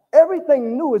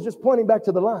 Everything new is just pointing back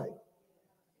to the line.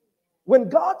 When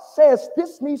God says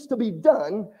this needs to be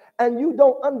done and you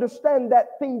don't understand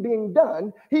that thing being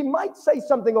done, he might say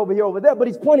something over here, over there, but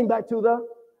he's pointing back to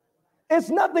it's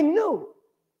nothing new.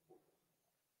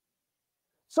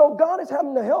 So God is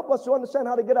having to help us to understand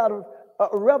how to get out of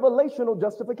revelational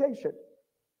justification.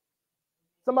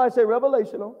 Somebody say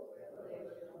revelational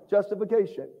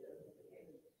justification.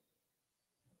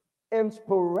 And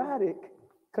sporadic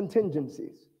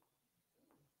contingencies.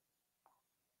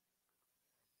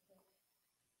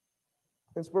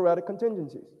 And sporadic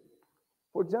contingencies.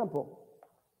 For example,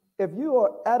 if you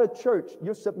are at a church,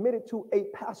 you're submitted to a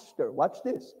pastor. Watch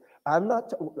this. I'm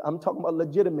talking about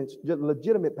legitimate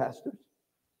pastors.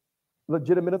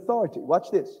 Legitimate authority.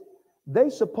 Watch this. They're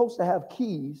supposed to have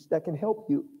keys that can help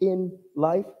you in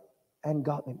life and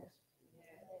godliness.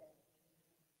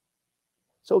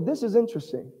 So this is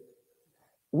interesting.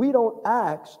 We don't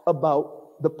ask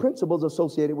about the principles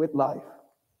associated with life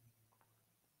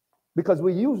because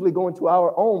we usually go into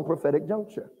our own prophetic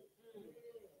juncture.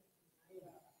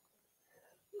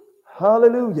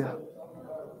 Hallelujah.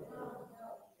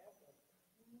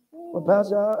 Well,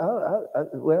 Pastor,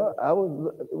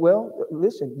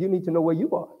 listen, you need to know where you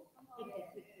are.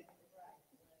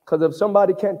 Because if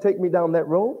somebody can't take me down that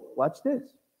road, watch this.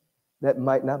 That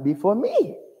might not be for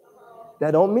me.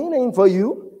 That don't mean it ain't for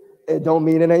you. It don't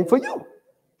mean it ain't for you.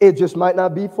 It just might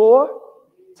not be for.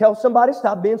 Tell somebody,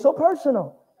 stop being so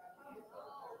personal.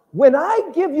 When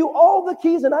I give you all the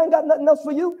keys and I ain't got nothing else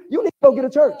for you, you need to go get a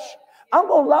church. I'm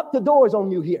going to lock the doors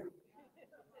on you here.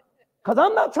 Because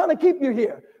I'm not trying to keep you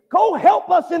here. Go help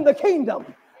us in the kingdom.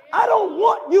 I don't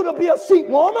want you to be a seat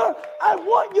warmer. I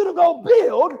want you to go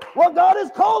build what God is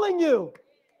calling you.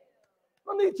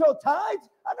 I don't need your tithes.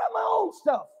 I got my own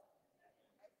stuff.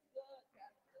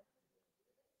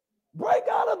 Break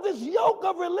out of this yoke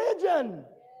of religion.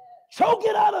 Choke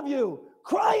it out of you.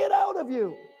 Cry it out of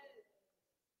you.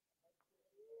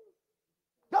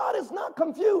 God is not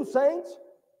confused, saints.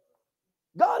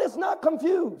 God is not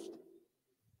confused.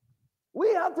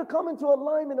 We have to come into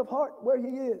alignment of heart where he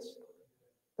is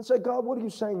and say, God, what are you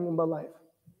saying in my life?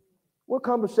 What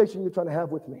conversation are you trying to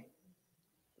have with me?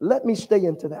 Let me stay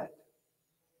into that.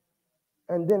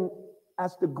 And then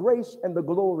as the grace and the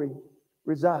glory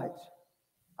resides,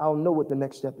 I'll know what the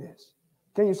next step is.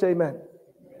 Can you say amen?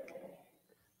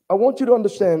 I want you to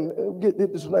understand, get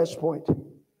this last point.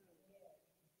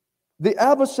 The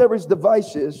adversary's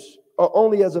devices are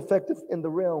only as effective in the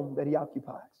realm that he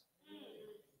occupies.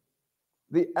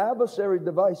 The adversary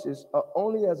devices are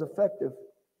only as effective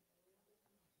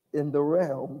in the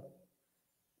realm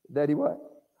that he what?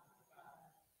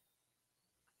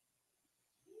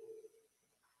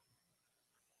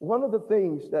 One of the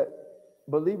things that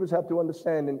believers have to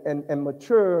understand and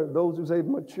mature, those who say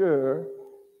mature,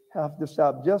 have to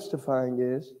stop justifying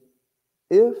is,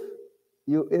 if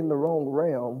you're in the wrong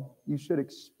realm, you should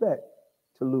expect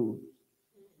to lose.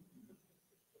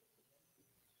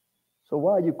 So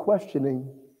why are you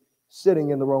questioning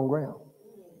sitting in the wrong realm?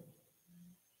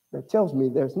 That tells me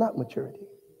there's not maturity.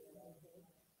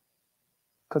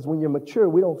 Because when you're mature,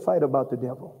 we don't fight about the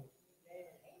devil.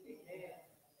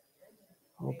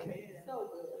 Okay.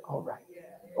 All right.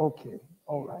 Okay.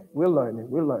 All right. We're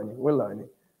learning.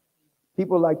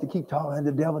 People like to keep talking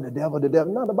the devil.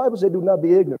 No, the Bible said do not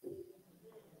be ignorant.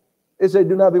 It said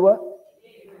do not be what?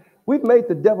 We've made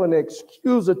the devil an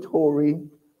excusatory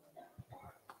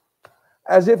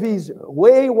as if he's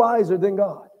way wiser than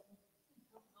God.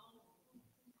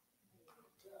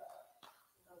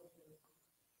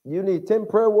 You need 10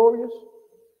 prayer warriors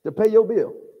to pay your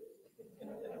bill.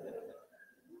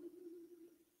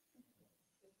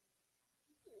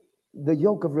 The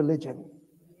yoke of religion.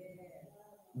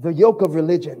 The yoke of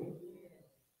religion.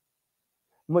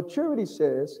 Maturity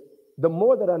says, the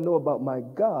more that I know about my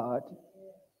God,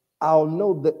 I'll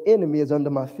know the enemy is under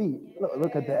my feet.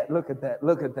 Look at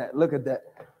that.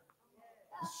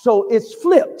 So it's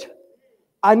flipped.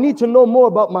 I need to know more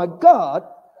about my God.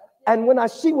 And when I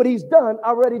see what he's done, I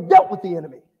already dealt with the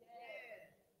enemy.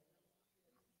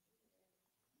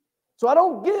 So I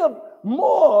don't give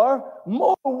more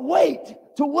weight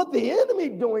to what the enemy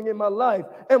doing in my life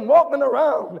and walking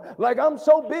around like I'm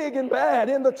so big and bad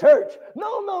in the church.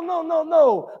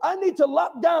 No. I need to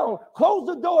lock down, close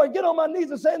the door, and get on my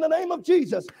knees and say in the name of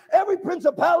Jesus, every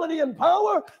principality and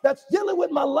power that's dealing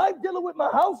with my life, dealing with my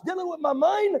house, dealing with my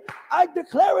mind, I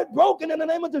declare it broken in the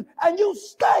name of Jesus. And you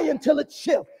stay until it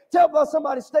shifts. Tell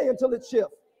somebody, stay until it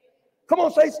shifts. Come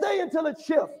on, say stay until it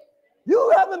shifts.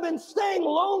 You haven't been staying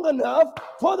long enough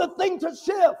for the thing to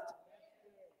shift.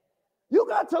 You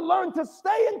got to learn to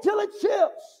stay until it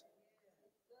shifts.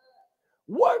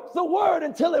 Work the word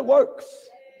until it works.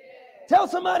 Tell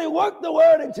somebody, work the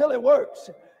word until it works.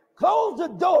 Close the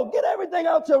door. Get everything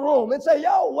out your room and say,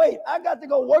 yo, wait, I got to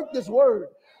go work this word.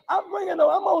 I'm going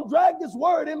to drag this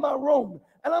word in my room,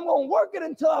 and I'm going to work it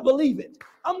until I believe it.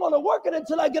 I'm going to work it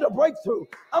until I get a breakthrough.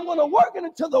 I'm going to work it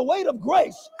until the weight of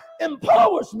grace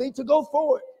empowers me to go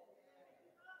forward.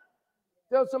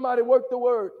 Tell somebody, work the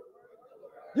word.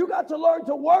 You got to learn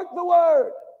to work the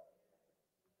word.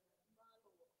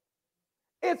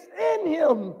 It's in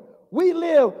him we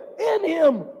live. In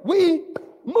him we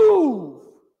move.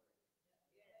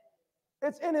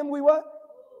 It's in him we what?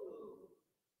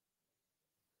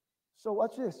 So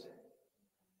watch this.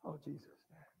 Oh, Jesus.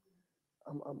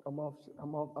 I'm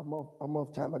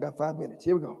off time. I got 5 minutes.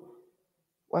 Here we go.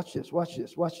 Watch this.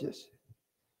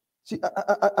 See,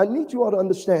 I need you all to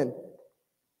understand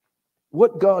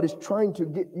what God is trying to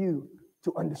get you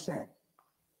to understand.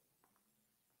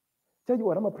 Tell you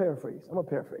what, I'm going to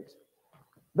paraphrase.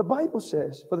 The Bible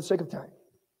says, for the sake of time,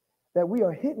 that we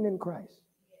are hidden in Christ.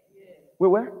 We're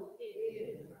where?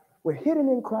 We're hidden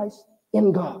in Christ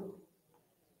in God.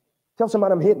 Tell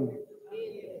somebody I'm hidden.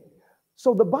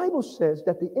 So the Bible says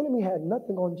that the enemy had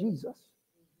nothing on Jesus.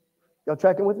 Y'all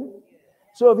tracking with me?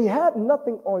 So if he had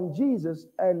nothing on Jesus,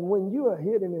 and when you are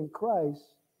hidden in Christ,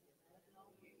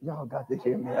 y'all got to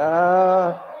hear me.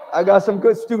 I got some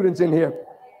good students in here.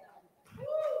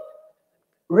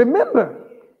 Remember,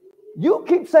 you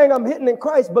keep saying I'm hidden in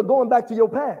Christ, but going back to your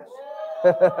past.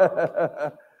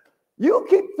 You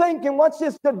keep thinking, watch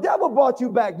this, the devil brought you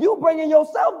back. You bringing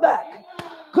yourself back.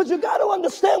 Because you got to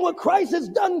understand what Christ has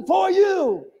done for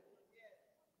you.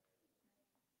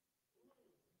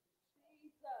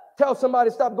 Tell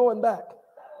somebody, stop going back.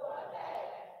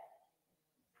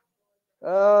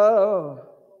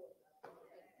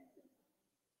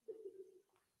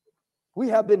 We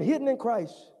have been hidden in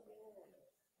Christ,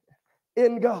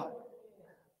 in God.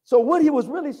 So what he was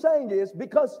really saying is,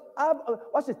 because I've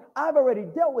already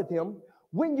dealt with him.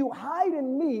 When you hide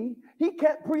in me, he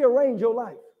can't prearrange your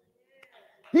life.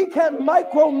 He can't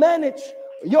micromanage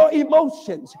your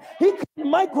emotions. He can't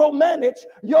micromanage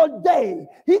your day.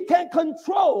 He can't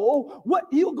control what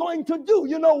you're going to do.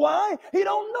 You know why? He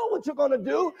don't know what you're going to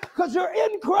do because you're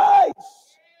in Christ.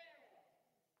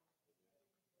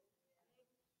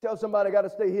 Tell somebody I got to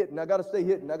stay hidden. I got to stay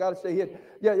hidden. I got to stay hidden.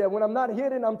 Yeah. When I'm not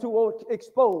hidden, I'm too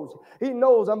exposed. He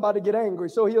knows I'm about to get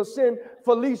angry. So he'll send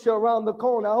Felicia around the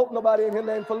corner. I hope nobody in here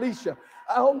named Felicia.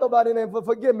 I hope nobody named,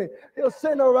 forgive me. He'll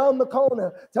send her around the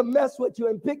corner to mess with you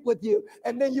and pick with you.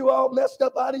 And then you all messed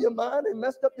up out of your mind and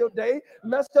messed up your day,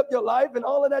 messed up your life and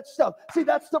all of that stuff. See,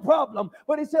 that's the problem.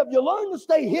 But he said, if you learn to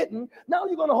stay hidden, now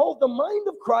you're going to hold the mind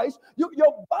of Christ.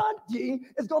 Your body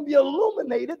is going to be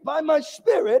illuminated by my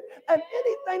spirit. And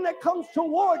anything that comes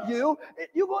toward you,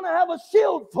 you're going to have a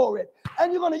shield for it.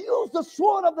 And you're going to use the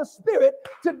sword of the spirit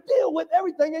to deal with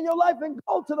everything in your life and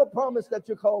go to the promise that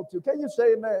you're called to. Can you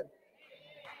say amen?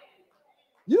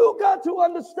 You got to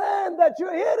understand that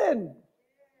you're hidden.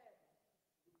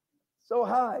 So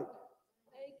hide.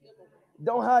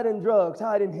 Don't hide in drugs,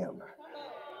 hide in him.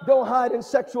 Don't hide in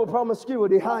sexual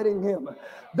promiscuity, hide in him.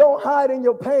 Don't hide in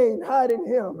your pain, hide in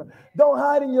him. Don't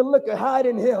hide in your liquor, hide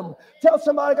in him. Tell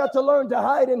somebody I got to learn to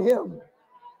hide in him.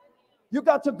 You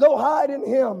got to go hide in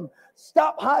him.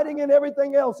 Stop hiding in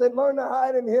everything else and learn to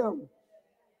hide in him.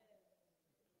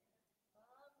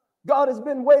 God has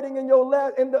been waiting in your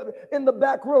in the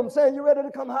back room saying, you ready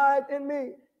to come hide in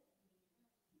me?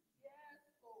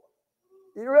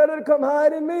 You ready to come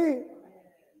hide in me?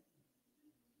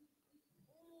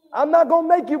 I'm not going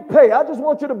to make you pay. I just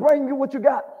want you to bring you what you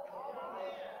got.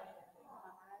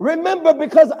 Remember,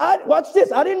 because watch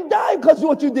this, I didn't die because of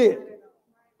what you did.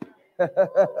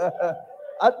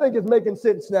 I think it's making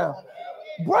sense now.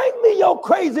 Bring me your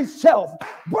crazy self.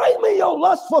 Bring me your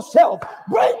lustful self.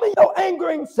 Bring me your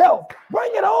angering self.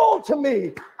 Bring it all to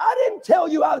me. I didn't tell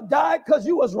you I died because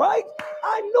you was right.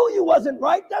 I knew you wasn't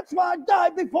right. That's why I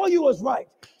died before you was right.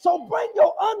 So bring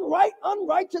your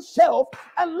unrighteous self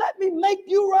and let me make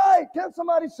you right. Can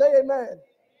somebody say amen?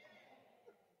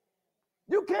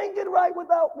 You can't get right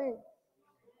without me.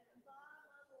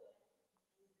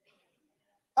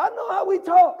 I know how we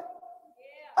talk.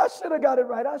 I should have got it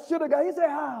right. He said,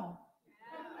 how?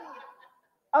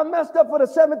 I messed up for the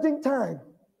 17th time.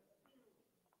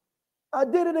 I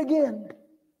did it again.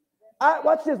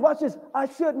 Watch this. I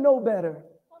should know better.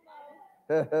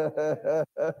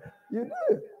 You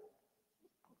did.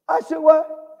 I should what?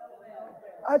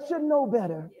 I should know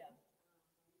better.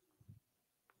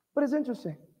 But it's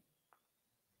interesting.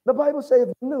 The Bible says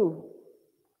if you knew,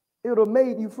 it would have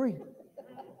made you free.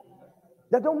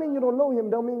 That don't mean you don't know him,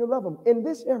 don't mean you love him. In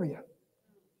this area,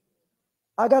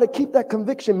 I got to keep that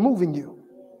conviction moving you.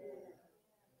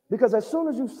 Because as soon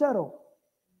as you settle,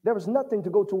 there is nothing to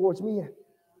go towards me in.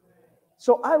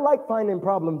 So I like finding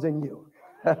problems in you.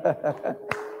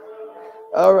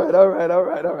 All right.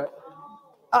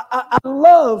 I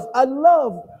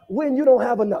love when you don't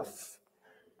have enough.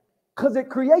 Because it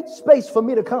creates space for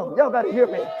me to come. Y'all got to hear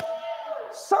me.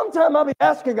 Sometimes I'll be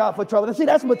asking God for trouble. See,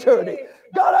 that's maturity.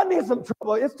 God, I need some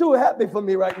trouble. It's too happy for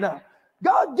me right now.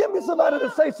 God, give me somebody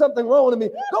to say something wrong to me.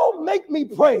 Go make me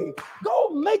pray. Go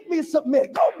make me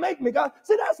submit. Go make me, God.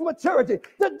 See, that's maturity.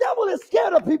 The devil is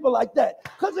scared of people like that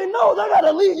because he knows I got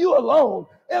to leave you alone.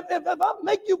 If I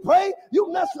make you pray,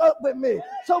 you mess up with me.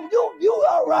 So you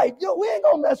all right. We ain't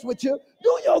going to mess with you.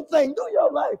 Do your thing. Do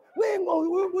your life. We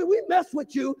mess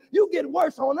with you. You get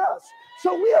worse on us.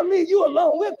 So we'll leave you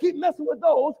alone. We'll keep messing with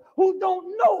those who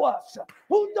don't know us,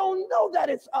 who don't know that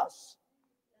it's us.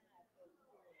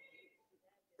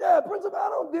 Yeah, principal, I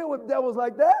don't deal with devils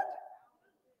like that.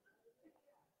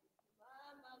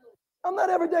 I'm not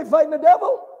every day fighting the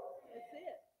devil.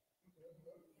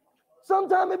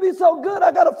 Sometimes it be so good,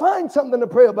 I got to find something to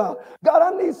pray about. God,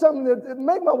 I need something to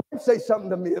make my wife say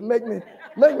something to me and make me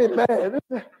mad.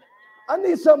 I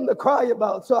need something to cry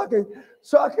about so I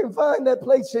can find that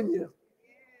place in you.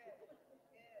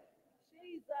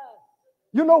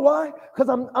 You know why? Because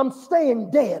I'm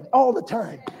staying dead all the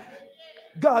time.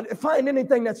 God, find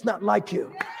anything that's not like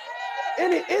you.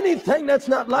 Anything that's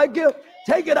not like you,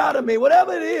 take it out of me.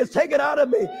 Whatever it is, take it out of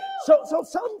me. So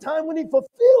sometime when he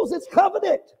fulfills his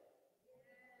covenant,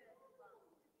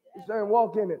 he's saying,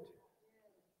 walk in it.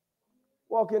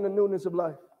 Walk in the newness of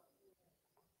life.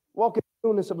 Walk in the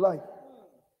newness of life.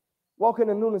 Walk in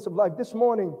the newness of life. This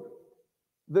morning,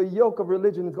 the yoke of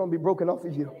religion is going to be broken off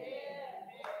of you.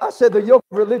 I said the yoke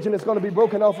of religion is going to be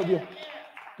broken off of you.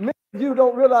 Many of you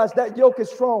don't realize that yoke is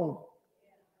strong.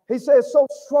 He says so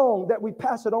strong that we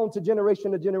pass it on to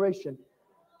generation to generation.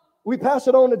 We pass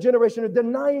it on to generation,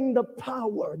 denying the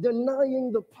power.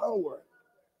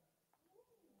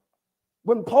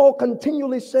 When Paul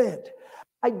continually said,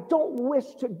 I don't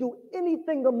wish to do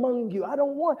anything among you.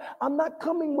 I'm not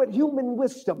coming with human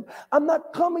wisdom. I'm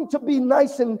not coming to be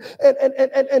nice and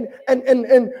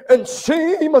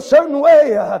seem a certain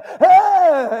way.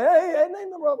 Hey, ain't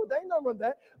nothing wrong with that. Ain't nothing wrong with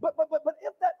that. But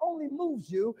if that only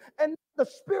moves you and the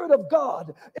Spirit of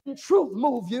God in truth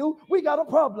move you, we got a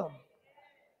problem.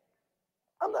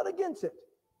 I'm not against it.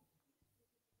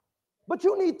 But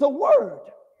you need the word.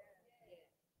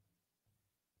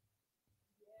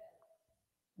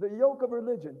 The yoke of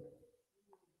religion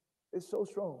is so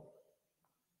strong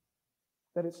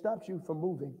that it stops you from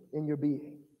moving in your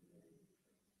being.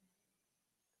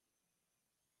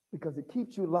 Because it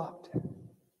keeps you locked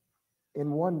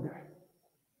in wonder.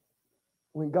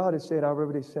 When God has said, I've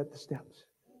already set the steps.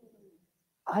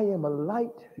 I am a light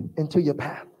into your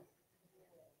path.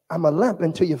 I'm a lamp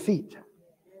into your feet.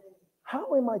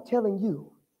 How am I telling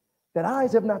you that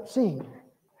eyes have not seen,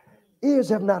 ears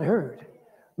have not heard,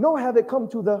 nor have it come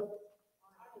to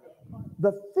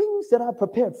the things that I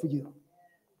prepared for you?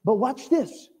 But watch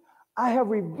this. I have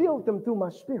revealed them through my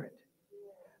Spirit.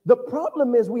 The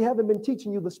problem is we haven't been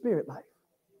teaching you the Spirit life.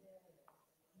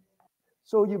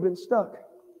 So you've been stuck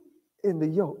in the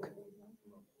yoke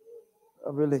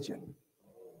of religion.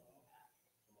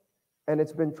 And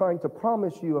it's been trying to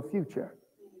promise you a future,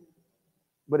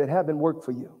 but it haven't worked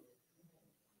for you.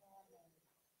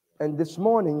 And this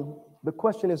morning, the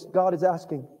question is, God is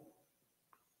asking,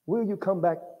 will you come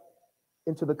back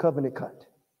into the covenant cut?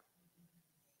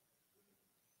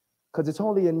 Because it's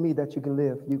only in me that you can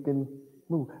live, you can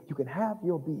move, you can have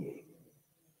your being.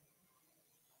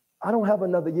 I don't have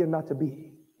another year not to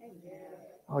be.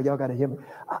 Oh, y'all got to hear me.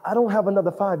 I don't have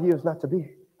another 5 years not to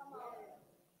be.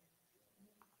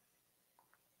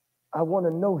 I want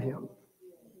to know him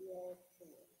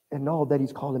and all that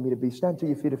he's calling me to be. Stand to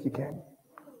your feet if you can.